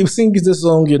know we sing this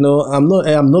song,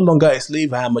 I am no longer a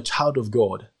slave, I am a child of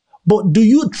God. But do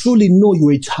you truly know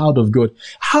you're a child of God?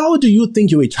 How do you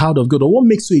think you're a child of God? Or what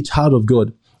makes you a child of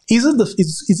God? Is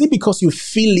it because you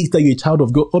feel it that you're a child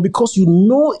of God, or because you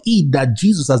know it that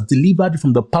Jesus has delivered you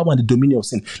from the power and the dominion of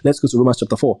sin? Let's go to Romans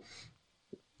chapter 4.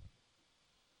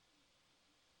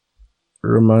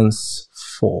 Romans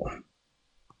 4,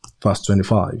 verse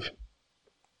 25.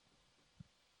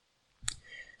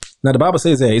 Now the Bible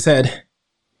says here, it said,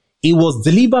 He was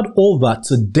delivered over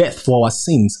to death for our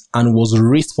sins and was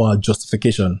raised for our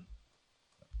justification.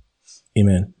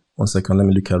 Amen. 1 second, let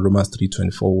me look at Romans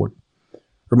 3:24.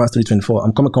 Romans 3:24.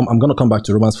 I'm going to come back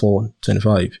to Romans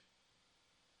 4:25.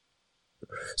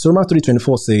 So Romans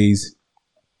 3:24 says,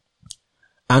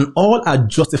 and all are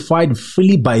justified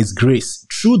freely by His grace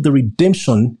through the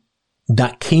redemption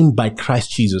that came by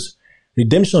Christ Jesus.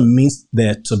 Redemption means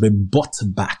that to be bought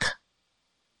back.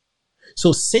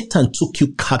 So Satan took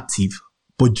you captive,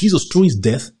 but Jesus, through His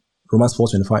death, Romans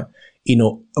 4:25,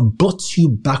 brought you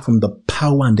back from the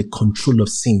power and the control of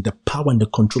sin, the power and the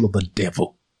control of the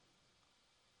devil.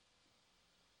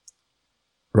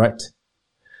 Right?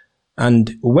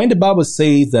 And when the Bible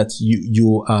says that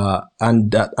you are,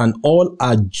 and all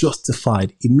are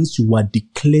justified, it means you are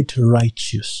declared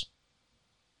righteous.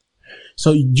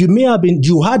 So you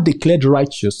are declared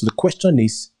righteous. So the question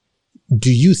is, do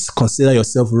you consider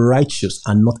yourself righteous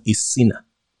and not a sinner?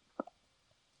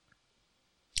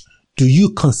 Do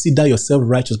you consider yourself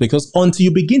righteous? Because until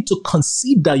you begin to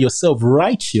consider yourself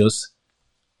righteous,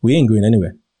 we ain't going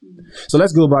anywhere. So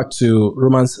let's go back to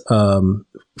Romans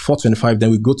 4:25.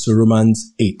 Then we go to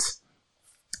Romans 8.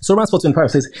 So Romans 4:25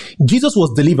 says, Jesus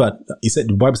was delivered.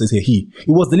 The Bible says here, He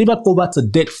was delivered over to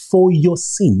death for your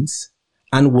sins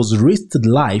and was raised to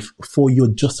life for your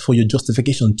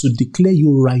justification, to declare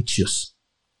you righteous.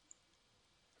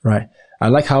 Right? I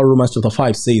like how Romans chapter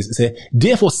 5 says, it says,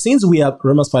 therefore, since we have,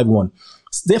 Romans 5:1,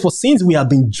 therefore, since we have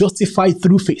been justified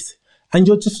through faith, and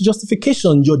your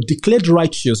justification, you're declared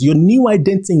righteous, your new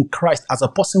identity in Christ as a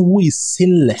person who is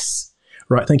sinless.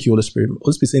 Right? Thank you, Holy Spirit.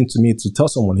 Holy Spirit saying to me to tell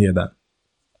someone here that,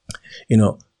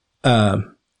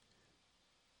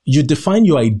 you define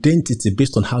your identity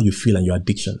based on how you feel and your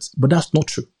addictions, but that's not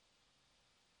true.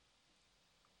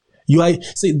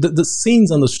 The sins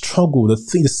and the struggle, the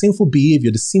sinful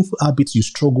behavior, the sinful habits you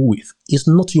struggle with is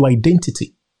not your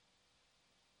identity.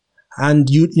 And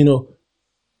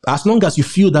as long as you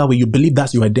feel that way, you believe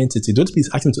that's your identity. The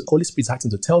Holy Spirit is acting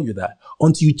to tell you that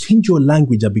until you change your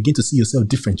language and begin to see yourself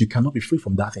different, you cannot be free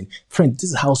from that thing. Friend,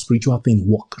 this is how spiritual things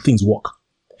work.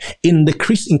 In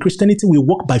Christianity, we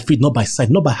walk by faith, not by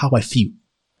sight, not by how I feel.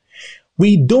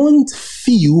 We don't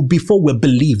feel before we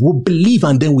believe. We believe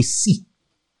and then we see.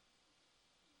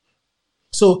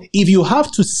 So if you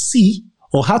have to see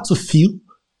or have to feel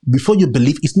before you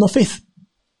believe, it's not faith.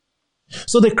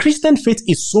 So the Christian faith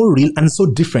is so real and so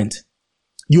different.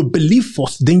 You believe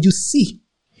first, then you see.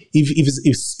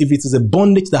 If it is a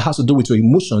bondage that has to do with your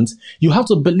emotions, you have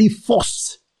to believe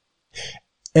first.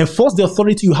 Enforce the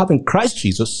authority you have in Christ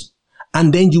Jesus,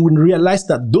 and then you will realize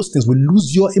that those things will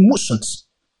lose your emotions.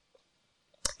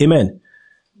 Amen.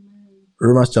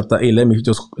 Romans chapter 8. Let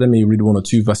me read 1 or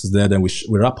 2 verses there, then we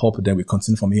wrap up, then we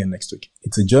continue from here next week.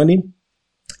 It's a journey.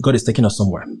 God is taking us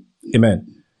somewhere.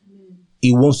 Amen.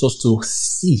 He wants us to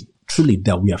see truly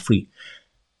that we are free.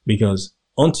 Because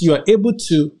until you are able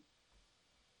to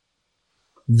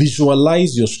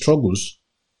visualize your struggles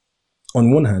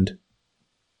on one hand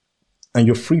and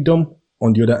your freedom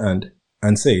on the other hand,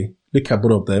 and say, look at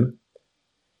both of them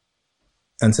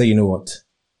and say, you know what?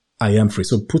 I am free.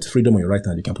 So put freedom on your right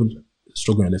hand. You can put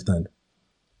struggle on your left hand.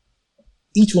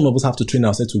 Each one of us have to train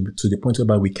ourselves to the point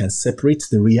whereby we can separate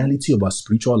the reality of our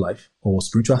spiritual life or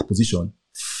spiritual position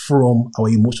from our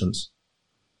emotions.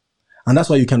 And that's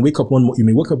why you may wake up one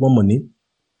morning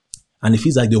and it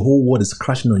feels like the whole world is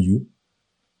crashing on you.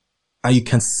 And you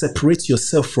can separate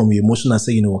yourself from your emotion and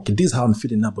say, you know, okay, this is how I'm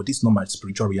feeling now, but this is not my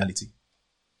spiritual reality.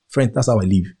 Friend, that's how I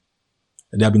live.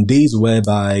 There have been days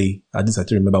whereby, at least I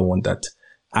still remember one, that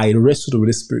I wrestled with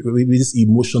this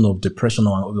emotion of depression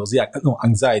or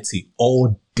anxiety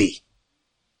all day.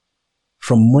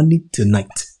 From morning till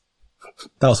night.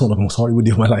 That was one of the most horrible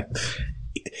days of my life.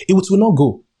 It would not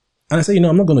go. And I said, you know,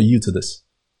 I'm not going to yield to this.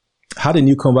 I had a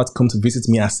new convert come to visit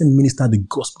me. I still ministered the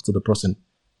gospel to the person.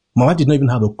 My wife did not even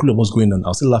have a clue of what's going on. I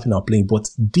was still laughing and playing, but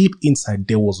deep inside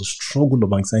there was a struggle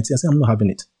of anxiety. I said, I'm not having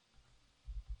it.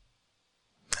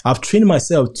 I've trained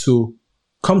myself to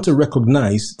come to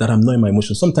recognize that I'm not in my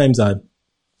emotions. Sometimes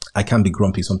I can be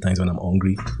grumpy sometimes when I'm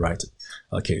hungry, right?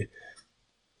 Okay.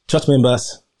 Church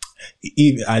members,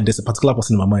 there's a particular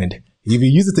person in my mind. If you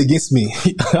use it against me,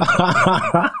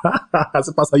 I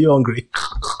say, Pastor, are you hungry?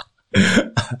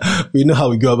 We know how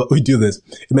we do this.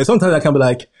 Sometimes I can be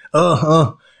like,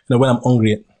 when I'm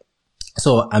hungry.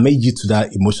 So I may yield to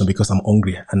that emotion because I'm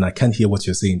hungry and I can't hear what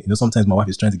you're saying. You know, sometimes my wife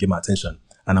is trying to get my attention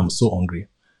and I'm so hungry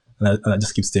and I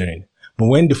just keep staring. But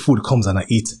when the food comes and I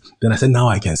eat, then I say, now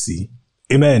I can see.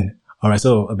 Amen. All right.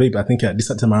 So, babe, I think this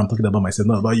time I'm talking about myself,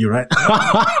 not about you, right?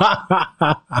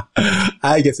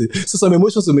 I guess it. So some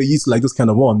emotions we may use like those kind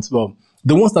of ones. Well,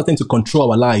 the ones that tend to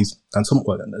control our lives, and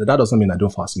that doesn't mean I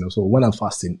don't fast, you know. So when I'm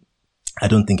fasting, I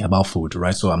don't think about food,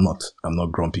 right? So I'm not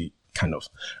grumpy, kind of,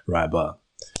 right? But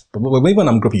when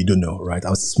I'm grumpy, you don't know, right? I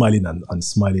was smiling and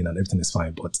smiling and everything is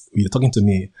fine. But when you're talking to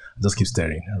me, I just keep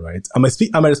staring, right? I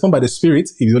might respond by the Spirit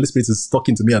if the Holy Spirit is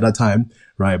talking to me at that time,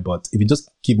 right? But if you just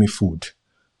give me food,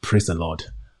 praise the Lord,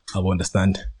 I will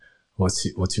understand what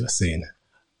you are saying.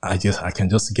 I can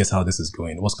just guess how this is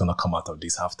going. What's going to come out of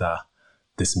this after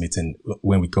this meeting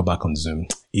when we go back on Zoom?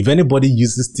 If anybody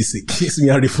uses this against me,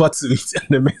 I refer to it in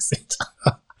the message.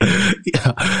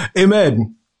 Yeah.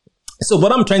 Amen. So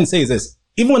what I'm trying to say is this.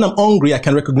 Even when I'm hungry, I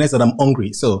can recognize that I'm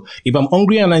hungry. So if I'm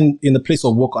hungry and I'm in the place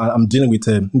of work, I'm dealing with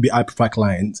maybe high-profile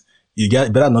client, you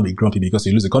better not be grumpy because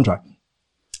you lose a contract.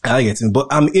 I get it. But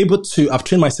I've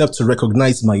trained myself to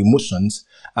recognize my emotions.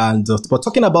 And, but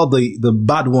talking about the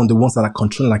bad one, the ones that are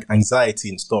controlling like anxiety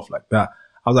and stuff like that,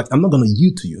 I was like, I'm not going to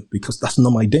yield to you because that's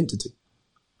not my identity.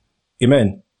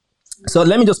 Amen. So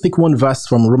let me just pick one verse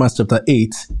from Romans chapter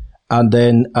 8 and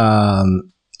then,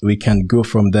 we can go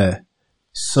from there.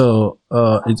 So,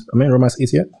 Romans 8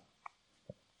 yet?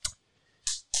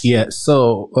 Yeah.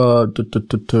 So,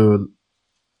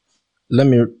 let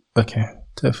me, okay.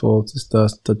 Therefore, this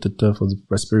does, for the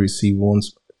prosperity receive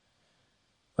once.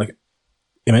 Okay.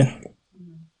 Amen.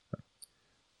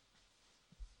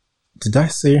 Did I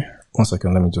say, 1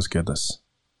 second, let me just get this.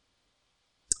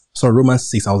 So Romans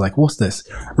 6, I was like, what's this?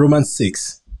 Romans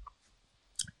 6.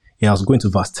 Yeah, I was going to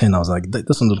verse 10. I was like, that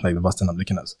doesn't look like the verse 10 I'm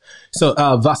looking at. So,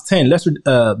 verse 10, let's read,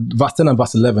 verse 10 and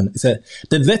verse 11. It said,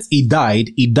 the death he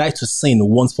died to sin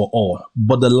once for all,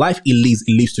 but the life he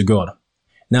lives to God.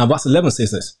 Now, verse 11 says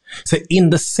this. So,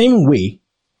 in the same way,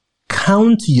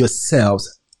 count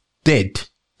yourselves dead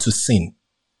to sin,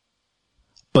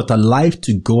 but alive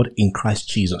to God in Christ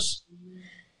Jesus.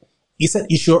 He said,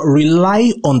 you should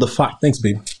rely on the fact. Thanks,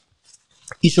 babe.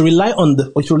 You should rely on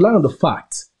the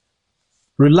fact.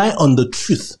 Rely on the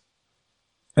truth.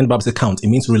 And the Bible says count. It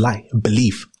means rely,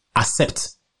 believe,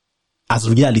 accept as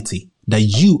reality that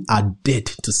you are dead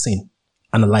to sin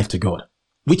and alive to God.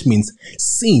 Which means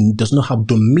sin does not have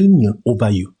dominion over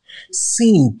you.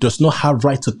 Sin does not have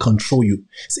right to control you.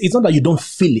 It's not that you don't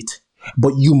feel it,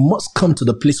 but you must come to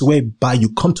the place whereby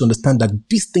you come to understand that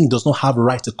this thing does not have a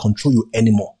right to control you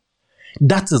anymore.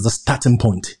 That is the starting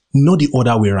point, not the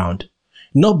other way around.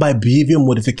 Not by behavior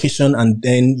modification and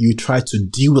then you try to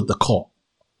deal with the core.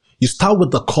 You start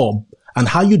with the core And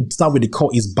how you start with the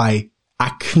call is by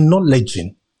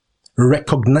acknowledging,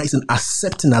 recognizing,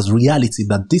 accepting as reality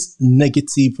that these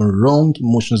negative and wrong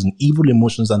emotions and evil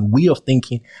emotions and way of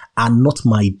thinking are not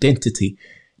my identity.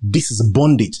 This is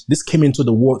bondage. This came into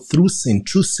the world through sin,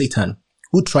 through Satan,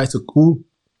 who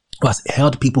has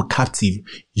held people captive,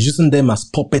 using them as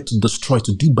puppet to destroy,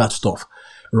 to do bad stuff,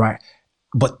 right?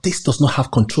 But this does not have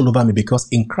control over me, because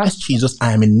in Christ Jesus,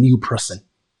 I am a new person.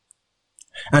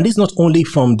 And this is not only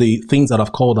from the things that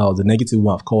I've called out, the negative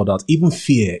one I've called out, even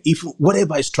fear, if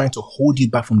whatever is trying to hold you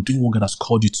back from doing what God has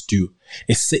called you to do,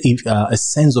 a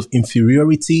sense of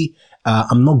inferiority,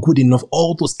 I'm not good enough,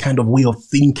 all those kind of way of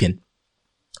thinking,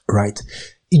 right?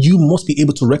 You must be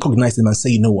able to recognize them and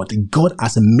say, you know what? God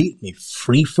has made me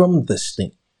free from this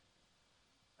thing.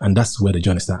 And that's where the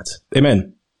journey starts.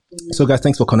 Amen. So guys,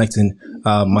 thanks for connecting.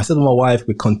 Myself and my wife,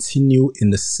 we continue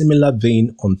in the similar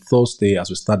vein on Thursday as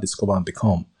we start Discover and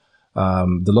Become.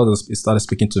 The Lord has started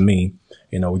speaking to me.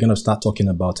 We're going to start talking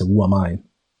about who am I?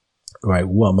 Right?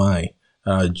 Who am I?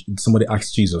 Somebody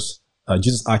asked Jesus.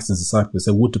 Jesus asked his disciples, he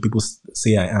said, what do people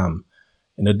say I am?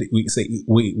 We say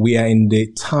we are in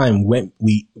the time when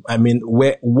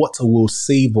where what will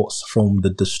save us from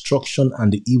the destruction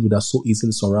and the evil that so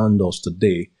easily surround us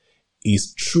today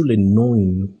is truly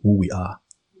knowing who we are.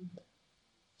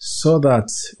 So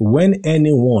that when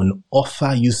anyone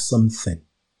offer you something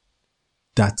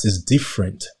that is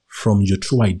different from your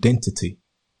true identity,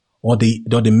 or they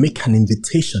make an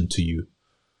invitation to you,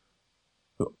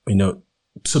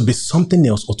 to be something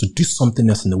else or to do something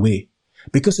else in a way,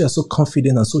 because you are so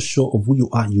confident and so sure of who you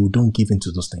are, you don't give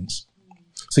into those things.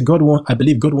 So I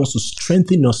believe God wants to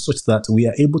strengthen us such that we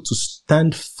are able to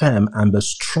stand firm and be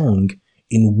strong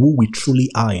in who we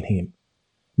truly are in Him.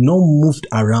 Not moved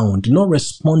around, not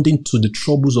responding to the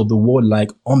troubles of the world like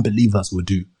unbelievers would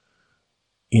do.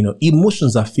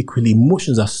 Emotions are fickle.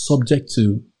 Emotions are subject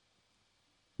to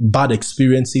bad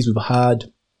experiences we've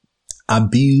had,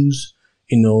 abuse,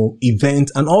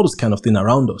 events, and all those kind of things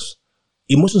around us.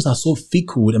 Emotions are so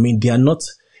fickle. They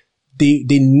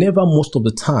never, most of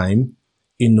the time,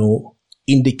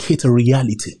 indicate a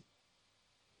reality.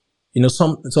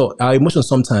 So our emotions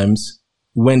sometimes,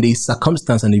 when the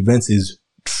circumstance and events is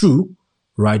true,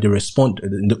 right, they respond,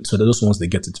 so those ones, they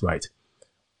get it right.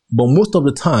 But most of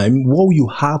the time, what you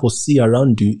have or see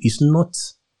around you is not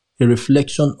a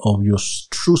reflection of your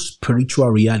true spiritual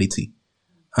reality.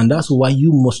 And that's why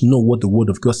you must know what the Word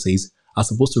of God says, as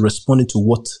opposed to responding to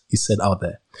what is said out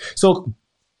there. So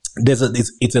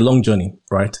it's a long journey,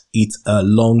 right? It's a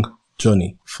long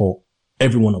journey for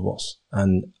every one of us.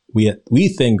 And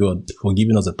we thank God for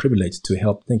giving us a privilege to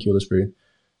help. Thank you, Holy Spirit,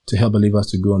 to help believers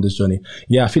to go on this journey.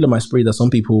 Yeah, I feel in my spirit that some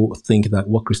people think that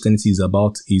what Christianity is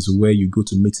about is where you go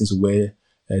to meetings where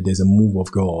there's a move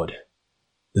of God.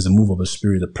 There's a move of the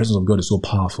Spirit. The presence of God is so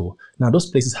powerful. Now, those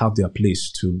places have their place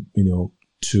to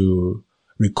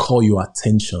recall your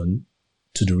attention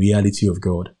to the reality of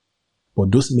God.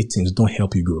 But those meetings don't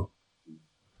help you grow.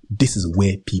 This is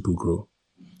where people grow.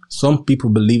 Some people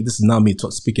believe, this is now me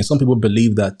speaking, some people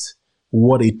believe that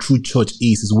what a true church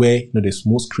is where there's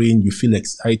smoke screen, you feel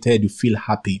excited, you feel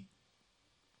happy.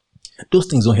 Those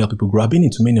things don't help people grow. I've been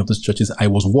into many of those churches. I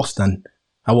was worse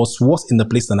in the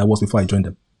place than I was before I joined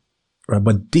them. Right?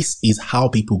 But this is how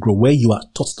people grow, where you are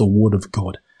taught the Word of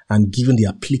God and given the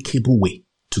applicable way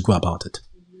to go about it.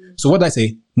 So what I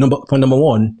say, point number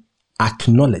one,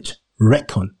 acknowledge,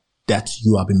 reckon that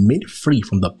you have been made free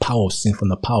from the power of sin, from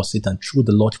the power of Satan through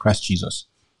the Lord Christ Jesus.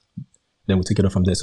 Then we'll take it up from there.